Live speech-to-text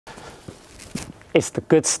It's the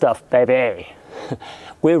good stuff, baby.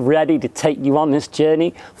 We're ready to take you on this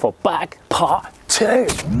journey for bag part 2.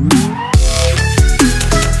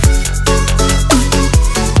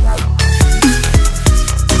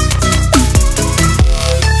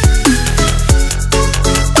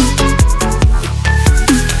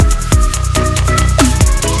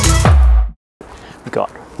 We've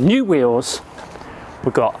got new wheels,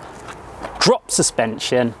 we've got drop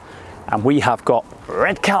suspension, and we have got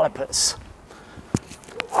red calipers.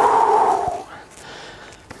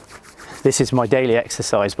 This is my daily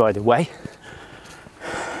exercise, by the way.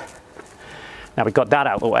 Now we've got that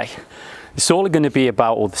out of the way. It's all going to be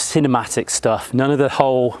about all the cinematic stuff, none of the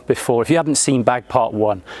whole before. If you haven't seen bag part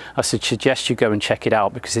 1, I suggest you go and check it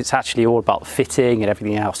out, because it's actually all about fitting and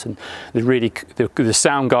everything else. And the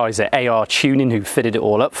sound guys at AR Tuning who fitted it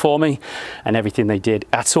all up for me and everything they did,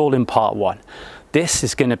 that's all in part 1. This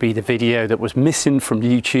is going to be the video that was missing from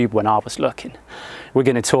YouTube when I was looking. We're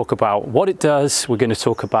going to talk about what it does, we're going to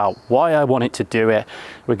talk about why I wanted to do it,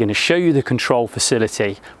 we're going to show you the control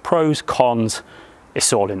facility, pros, cons,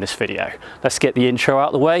 it's all in this video. Let's get the intro out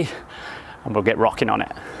of the way and we'll get rocking on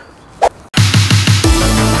it.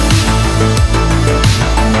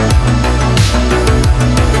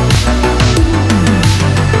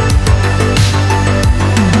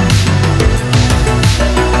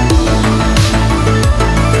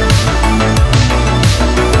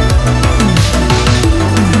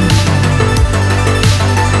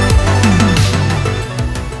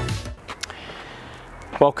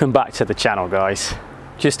 Welcome back to the channel, guys.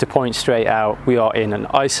 Just to point straight out, we are in an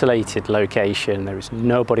isolated location. There is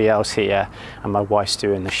nobody else here, and my wife's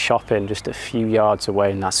doing the shopping just a few yards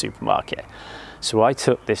away in that supermarket. So I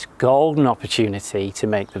took this golden opportunity to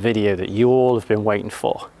make the video that you all have been waiting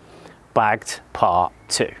for. Bagged part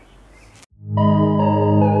 2.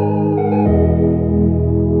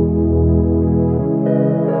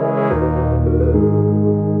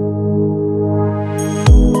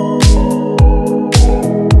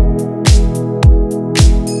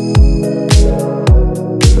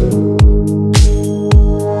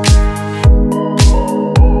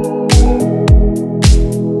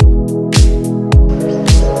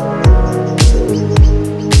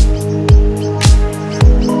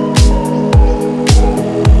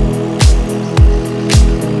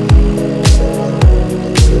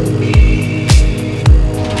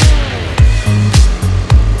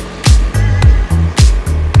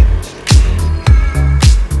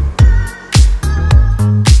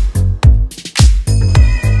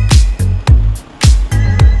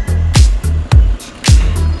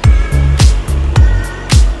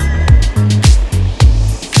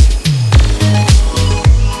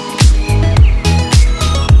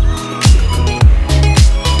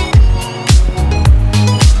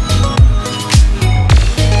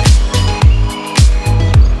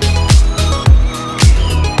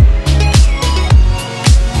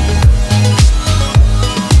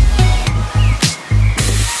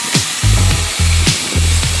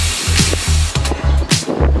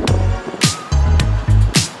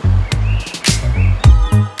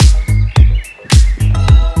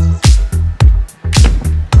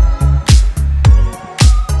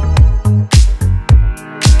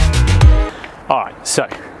 So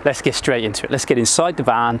let's get straight into it. Let's get inside the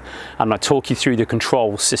van and I'll talk you through the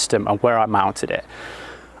control system and where I mounted it.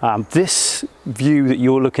 This view that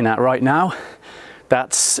you're looking at right now,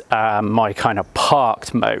 that's my kind of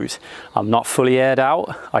parked mode. I'm not fully aired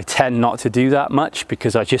out. I tend not to do that much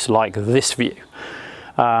because I just like this view.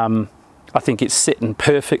 I think it's sitting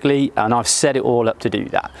perfectly and I've set it all up to do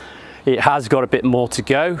that. It has got a bit more to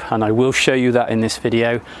go and I will show you that in this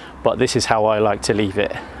video, but this is how I like to leave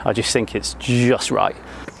it. I just think it's just right.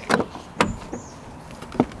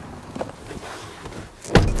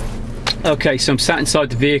 Okay, so I'm sat inside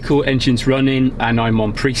the vehicle, engine's running, and I'm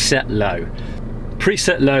on preset low.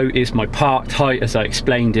 Preset low is my parked height, as I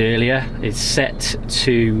explained earlier. It's set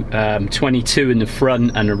to 22 in the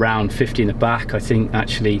front and around 50 in the back. I think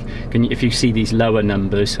actually, if you see these lower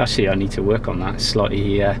numbers, actually I need to work on that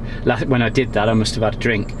slightly. When I did that, I must have had a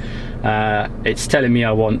drink. It's telling me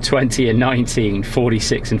I want 20 and 19,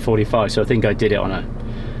 46 and 45, so I think I did it on a,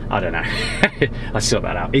 I don't know. I'll sort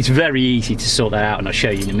that out. It's very easy to sort that out and I'll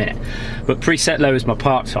show you in a minute. But preset low is my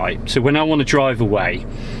parked height. So when I want to drive away,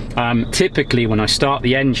 typically when I start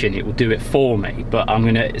the engine it will do it for me, but I'm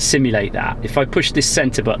going to simulate that. If I push this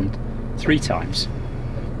center button 3 times,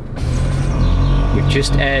 we've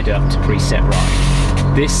just aired up to preset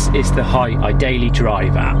right. This is the height I daily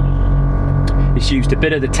drive at. It's used a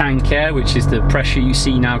bit of the tank air, which is the pressure you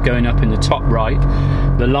see now going up in the top right.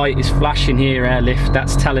 The light is flashing here, Airlift.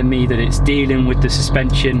 That's telling me that it's dealing with the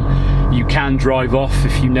suspension. You can drive off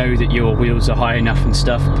if you know that your wheels are high enough and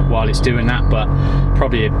stuff while it's doing that, but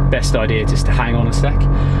probably a best idea just to hang on a sec.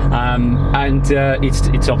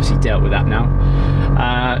 It's obviously dealt with that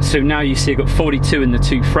now. So now you see I've got 42 in the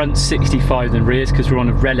two fronts, 65 in the rears, because we're on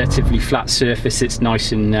a relatively flat surface. It's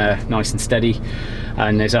nice and steady,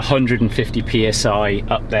 and there's 150 psi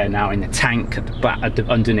up there now in the tank at the back,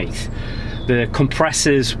 underneath. The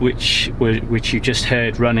compressors which you just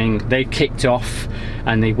heard running, they've kicked off,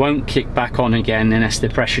 and they won't kick back on again unless the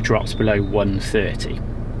pressure drops below 130.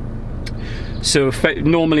 So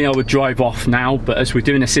normally I would drive off now, but as we're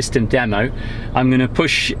doing a system demo, I'm going to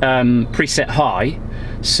push preset high.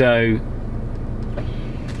 So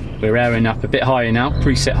we're airing up a bit higher now,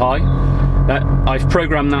 preset high. I've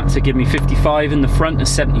programmed that to give me 55 in the front and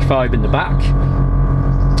 75 in the back.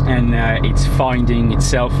 And it's finding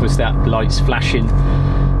itself as that light's flashing.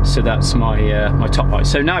 So that's my my top light.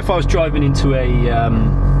 So now if I was driving into a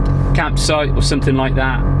campsite or something like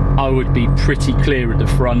that, I would be pretty clear at the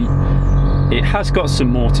front. It has got some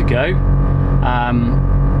more to go,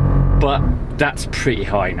 but that's pretty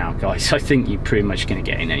high now, guys. I think you're pretty much going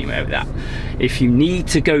to get in anywhere with that. If you need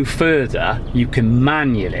to go further, you can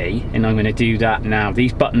manually, and I'm going to do that now.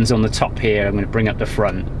 These buttons on the top here, I'm going to bring up the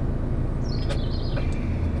front.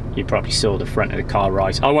 You probably saw the front of the car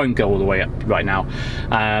rise. I won't go all the way up right now.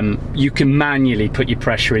 You can manually put your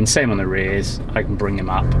pressure in, same on the rears. I can bring them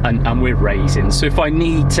up, and we're raising. So if I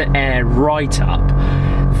need to air right up,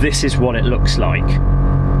 this is what it looks like.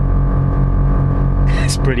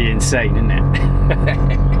 It's pretty insane, isn't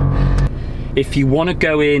it? If you want to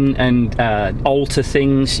go in and alter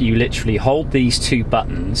things, you literally hold these two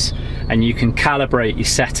buttons and you can calibrate your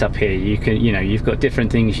setup here. You can, you've got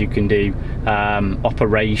different things you can do.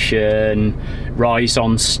 Operation, rise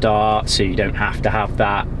on start, so you don't have to have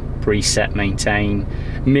that preset maintain.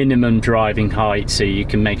 Minimum driving height, so you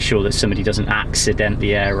can make sure that somebody doesn't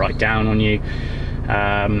accidentally air right down on you.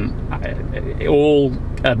 A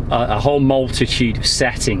whole multitude of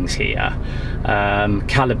settings here.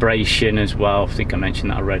 Calibration as well, I think I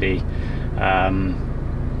mentioned that already.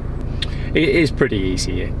 It is pretty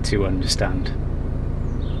easy to understand.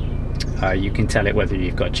 You can tell it whether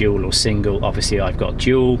you've got dual or single. Obviously I've got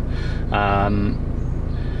dual.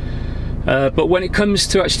 But when it comes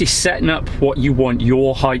to actually setting up what you want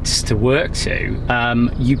your heights to work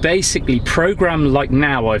to, you basically program, like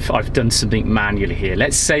now I've done something manually here.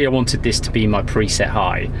 Let's say I wanted this to be my preset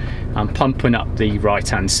high. I'm pumping up the right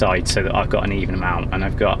hand side so that I've got an even amount, and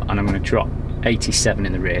I'm going to drop 87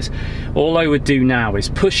 in the rears. All I would do now is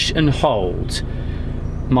push and hold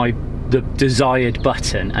the desired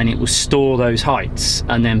button, and it will store those heights,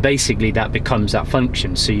 and then basically that becomes that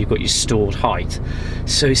function. So you've got your stored height.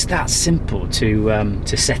 So it's that simple to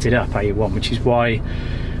set it up how you want, which is why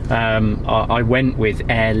I went with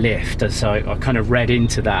Airlift, as I kind of read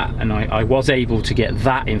into that, and I was able to get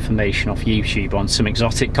that information off YouTube on some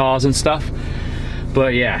exotic cars and stuff.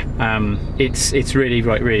 But yeah, it's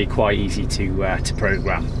really quite easy to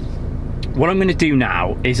program. What I'm going to do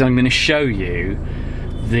now is I'm going to show you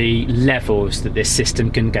the levels that this system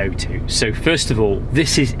can go to. So first of all,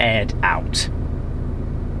 this is aired out.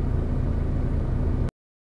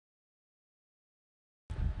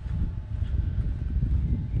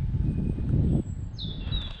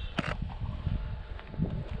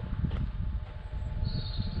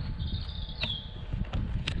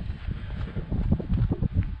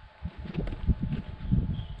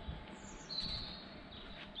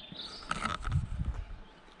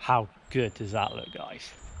 How good does that look, guys?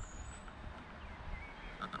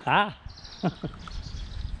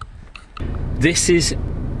 This is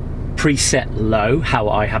preset low, how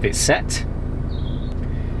I have it set.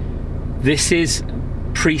 This is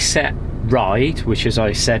preset ride, which, as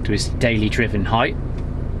I said, was daily driven height.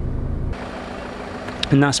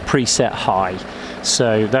 And that's preset high.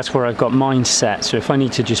 So that's where I've got mine set. So if I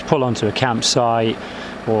need to just pull onto a campsite,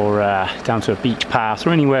 or down to a beach path, or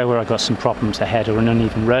anywhere where I've got some problems ahead or an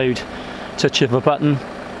uneven road, touch of a button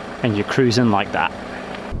and you're cruising like that.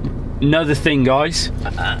 Another thing, guys,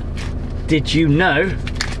 did you know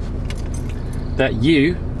that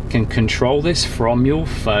you can control this from your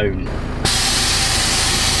phone?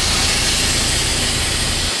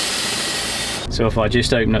 So if I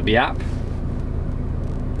just open up the app,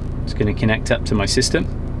 it's going to connect up to my system,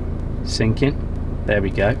 sync in, there we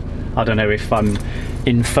go. I don't know if I'm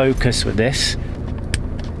in focus with this.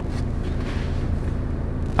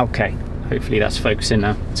 Okay, hopefully that's focusing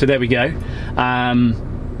now. So there we go.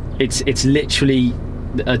 It's literally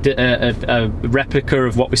a replica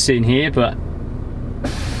of what we're seeing here, but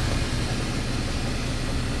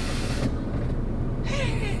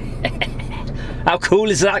how cool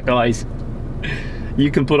is that, guys?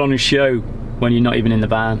 You can put on a show when you're not even in the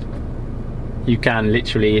van. You can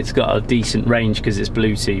literally, it's got a decent range because it's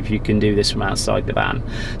Bluetooth. You can do this from outside the van,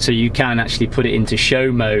 so you can actually put it into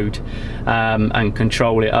show mode and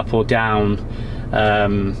control it up or down.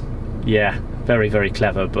 Yeah, very, very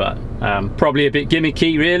clever, but probably a bit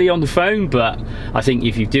gimmicky really on the phone, but I think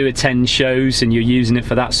if you do attend shows and you're using it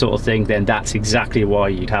for that sort of thing, then that's exactly why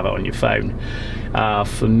you'd have it on your phone.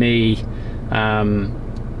 For me,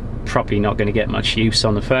 probably not going to get much use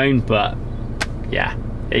on the phone, but yeah,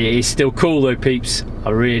 it's still cool though, peeps.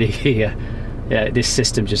 I really, yeah, this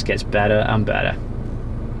system just gets better and better.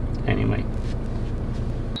 Anyway,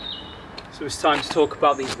 so it's time to talk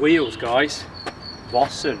about these wheels, guys.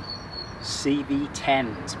 Vossen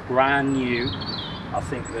CV10s, brand new. I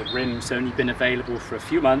think the rim's only been available for a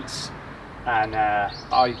few months, and I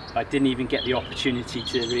didn't even get the opportunity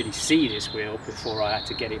to really see this wheel before I had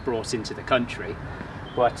to get it brought into the country.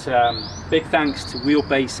 But big thanks to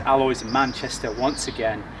Wheelbase Alloys in Manchester once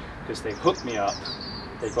again, because they hooked me up.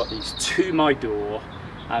 They got these to my door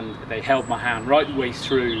and they held my hand right the way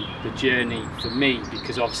through the journey for me,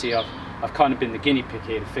 because obviously I've kind of been the guinea pig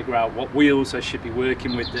here to figure out what wheels I should be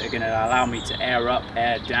working with that are going to allow me to air up,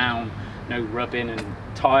 air down, no rubbing, and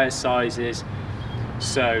tyre sizes.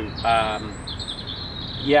 So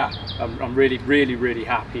yeah, I'm really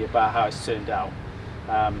happy about how it's turned out.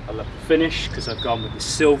 I love the finish because I've gone with the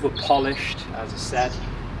silver polished, as I said,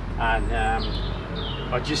 and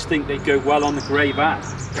I just think they go well on the grey van.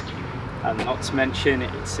 And not to mention,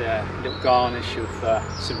 it's a little garnish of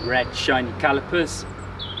some red shiny calipers.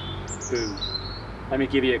 Boom. Let me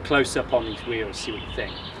give you a close-up on these wheels, see what you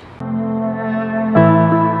think.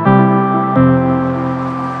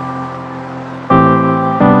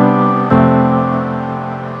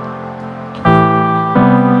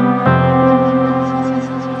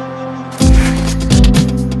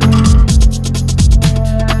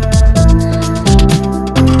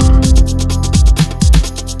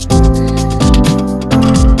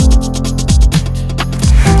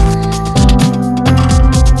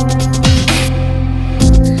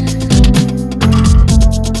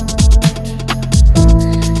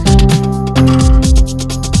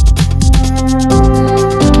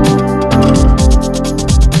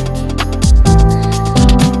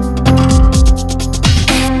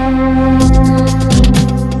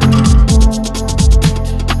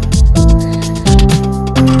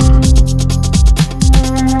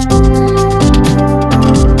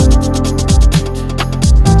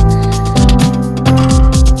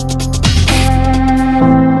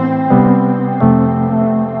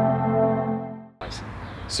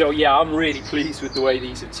 So yeah, I'm really pleased with the way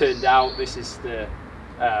these have turned out. This is the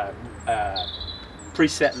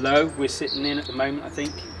preset low we're sitting in at the moment, I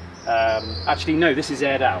think. Actually no, this is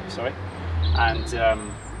aired out, sorry. And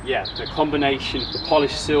yeah, the combination of the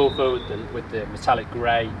polished silver with the metallic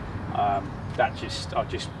grey, that's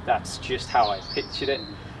just how I pictured it.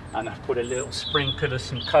 And I've put a little sprinkle of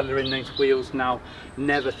some colour in those wheels now.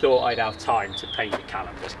 Never thought I'd have time to paint the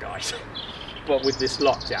calipers, guys. But with this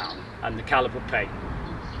lockdown and the caliper paint,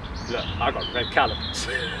 look, I got red calipers.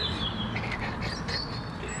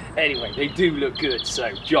 Anyway, they do look good,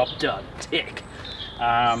 so job done, tick.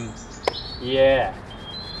 Yeah.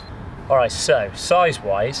 Alright, so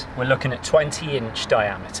size-wise, we're looking at 20-inch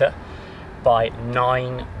diameter by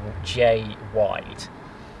 9J wide.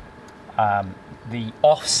 The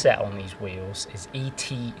offset on these wheels is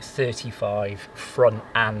ET35 front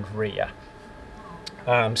and rear.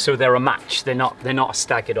 So they're a match, they're not a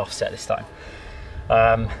staggered offset this time.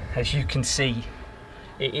 As you can see,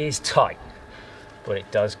 it is tight, but it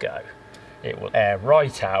does go. It will air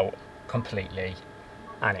right out completely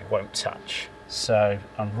and it won't touch. So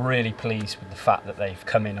I'm really pleased with the fact that they've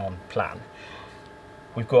come in on plan.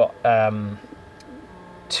 We've got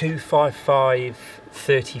 255,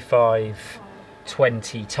 35,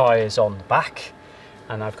 20 tyres on the back,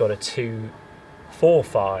 and I've got a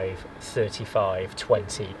 245, 35,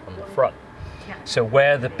 20 on the front. So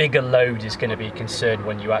where the bigger load is going to be concerned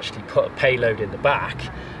when you actually put a payload in the back,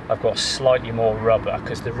 I've got slightly more rubber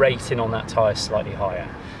because the rating on that tyre is slightly higher.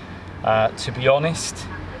 To be honest,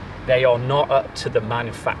 they are not up to the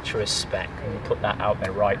manufacturer's spec, and we put that out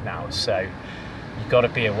there right now, so you've got to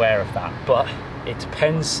be aware of that. But it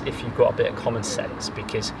depends if you've got a bit of common sense,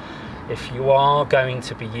 because if you are going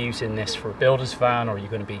to be using this for a builder's van, or you're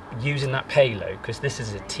going to be using that payload, because this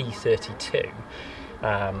is a T32,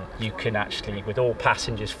 you can actually, with all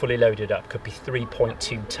passengers fully loaded up, could be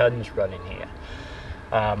 3.2 tons running here.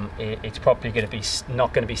 it's probably going to be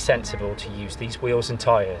not going to be sensible to use these wheels and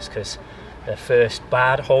tyres, because the first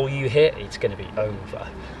bad hole you hit, it's going to be over.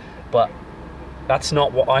 But that's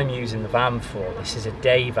not what I'm using the van for. This is a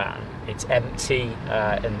day van. It's empty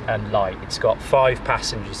and light. It's got 5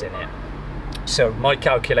 passengers in it. So my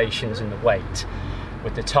calculations and the weight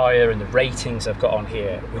with the tyre and the ratings I've got on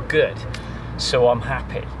here were good. So I'm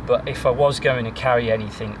happy. But if I was going to carry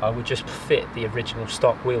anything, I would just fit the original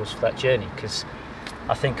stock wheels for that journey, because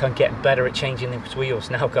I think I'm getting better at changing these wheels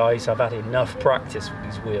now, guys. I've had enough practice with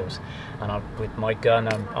these wheels, and with my gun,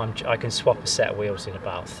 I can swap a set of wheels in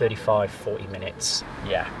about 35-40 minutes.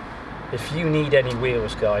 Yeah. If you need any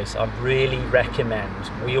wheels, guys, I really recommend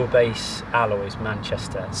Wheelbase Alloys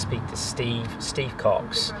Manchester. Speak to Steve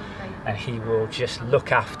Cox, and he will just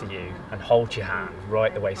look after you and hold your hand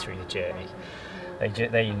right the way through the journey.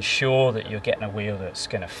 They ensure that you're getting a wheel that's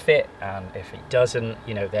going to fit, and if it doesn't,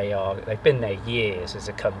 you know, they've been there years as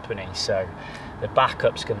a company, so the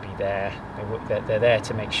backup's going to be there. They're there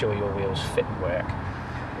to make sure your wheels fit and work.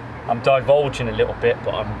 I'm divulging a little bit,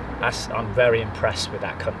 but I'm very impressed with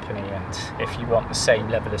that company, and if you want the same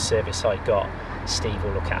level of service I got, Steve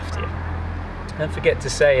will look after you. Don't forget to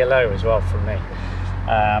say hello as well from me.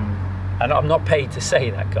 And I'm not paid to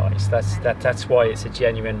say that, guys. That's why it's a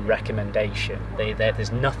genuine recommendation.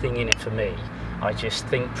 There's nothing in it for me. I just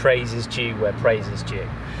think praise is due where praise is due.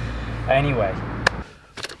 Anyway.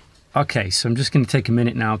 Okay, so I'm just going to take a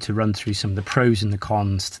minute now to run through some of the pros and the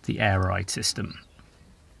cons to the Airride system.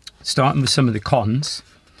 Starting with some of the cons.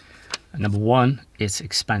 Number one, it's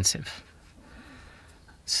expensive.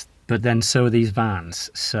 But then so are these vans,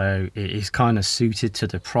 so it is kind of suited to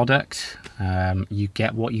the product. You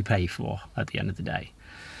get what you pay for at the end of the day.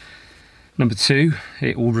 Number two,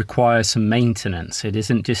 it will require some maintenance. It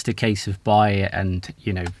isn't just a case of buy it and,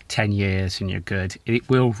 you know, 10 years and you're good. It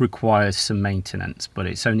will require some maintenance, but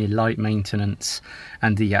it's only light maintenance,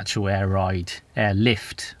 and the actual Airride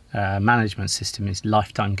Airlift management system is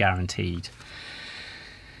lifetime guaranteed.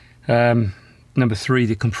 Number three,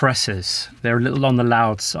 the compressors. They're a little on the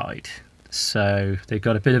loud side, so they've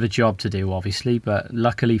got a bit of a job to do, obviously, but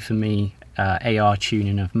luckily for me, AR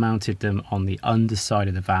Tuning have mounted them on the underside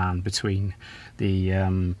of the van between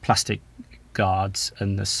the plastic guards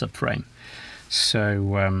and the subframe.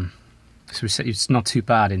 So, it's not too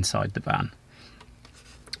bad inside the van.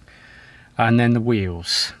 And then the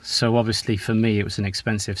wheels. So obviously for me it was an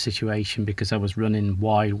expensive situation because I was running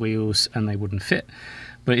wide wheels and they wouldn't fit.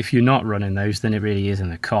 But if you're not running those, then it really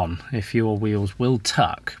isn't a con. If your wheels will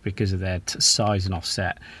tuck because of their size and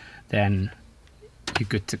offset, then you're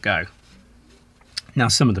good to go. Now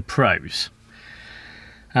some of the pros.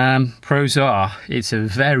 Pros are, it's a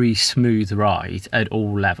very smooth ride at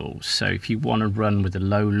all levels. So if you want to run with a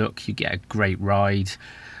low look, you get a great ride.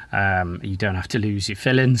 You don't have to lose your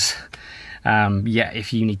fillings. Yeah,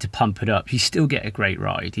 if you need to pump it up, you still get a great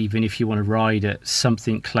ride. Even if you want to ride at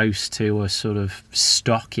something close to a sort of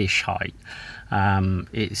stockish height,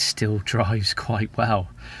 it still drives quite well.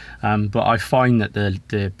 But I find that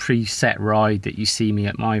the preset ride that you see me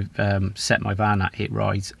at my set my van at, it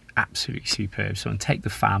rides absolutely superb. So I take the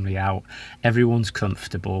family out, everyone's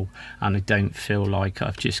comfortable, and I don't feel like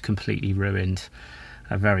I've just completely ruined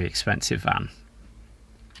a very expensive van.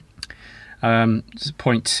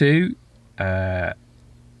 Point two,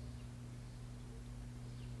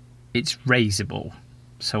 it's raisable.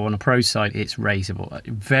 So on a pro side, it's raisable.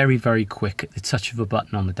 Very, very quick at the touch of a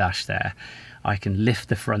button on the dash there. I can lift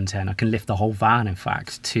the front end, I can lift the whole van in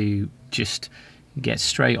fact, to just get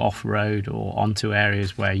straight off road or onto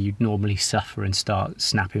areas where you'd normally suffer and start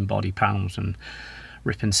snapping body panels and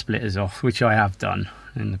ripping splitters off, which I have done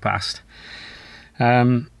in the past.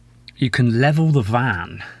 You can level the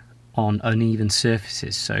van on uneven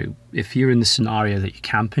surfaces. So if you're in the scenario that you're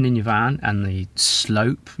camping in your van and the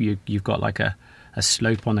slope, you've got like a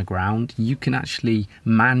slope on the ground, you can actually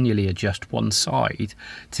manually adjust one side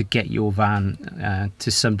to get your van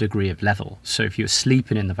to some degree of level. So if you're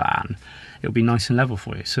sleeping in the van, it'll be nice and level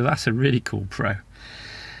for you. So that's a really cool pro.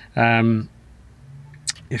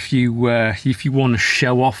 If you want to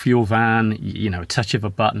show off your van, you know, a touch of a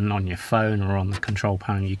button on your phone or on the control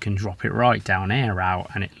panel, you can drop it right down, air out,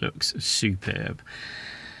 and it looks superb.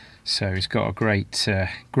 So it's got a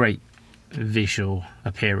great visual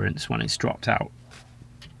appearance when it's dropped out.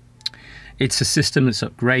 It's a system that's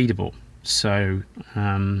upgradable, so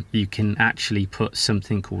you can actually put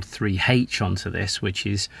something called 3H onto this, which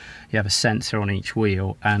is you have a sensor on each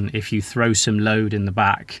wheel, and if you throw some load in the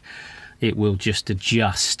back, it will just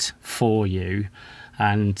adjust for you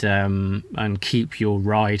and keep your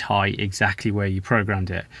ride height exactly where you programmed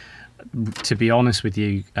it. To be honest with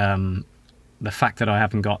you, the fact that I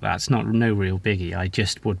haven't got that's no real biggie. I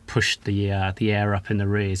just would push the air up in the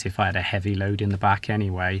rears if I had a heavy load in the back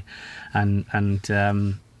anyway, and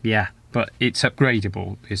yeah, but it's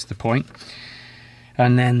upgradable is the point.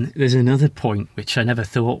 And then there's another point which I never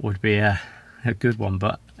thought would be a good one,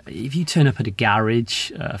 but if you turn up at a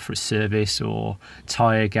garage for a service or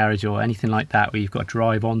tyre garage or anything like that where you've got to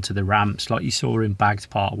drive onto the ramps like you saw in Bagged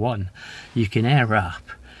Part 1, you can air up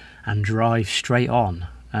and drive straight on.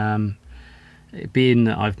 Being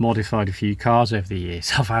that I've modified a few cars over the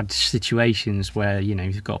years, I've had situations where, you know,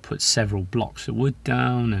 you've got to put several blocks of wood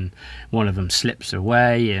down and one of them slips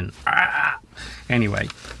away and anyway,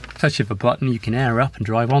 touch of a button you can air up and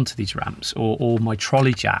drive onto these ramps. Or my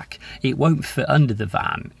trolley jack, it won't fit under the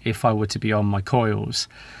van if I were to be on my coils,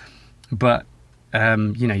 but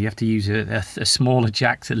you know, you have to use a smaller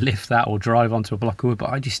jack to lift that or drive onto a block of wood,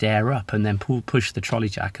 but I just air up and then push the trolley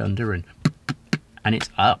jack under and it's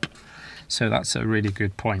up. So that's a really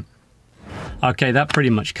good point. Okay, that pretty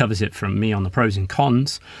much covers it from me on the pros and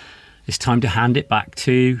cons. It's time to hand it back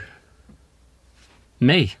to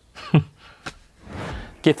me.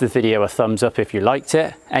 Give the video a thumbs up if you liked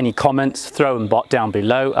it. Any comments, throw them down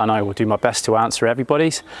below and I will do my best to answer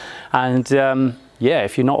everybody's. And yeah,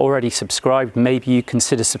 if you're not already subscribed, maybe you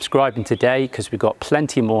consider subscribing today, because we've got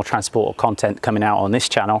plenty more transporter content coming out on this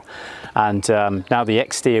channel. And now the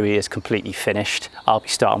exterior is completely finished, I'll be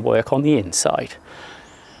starting work on the inside.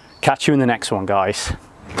 Catch you in the next one, guys.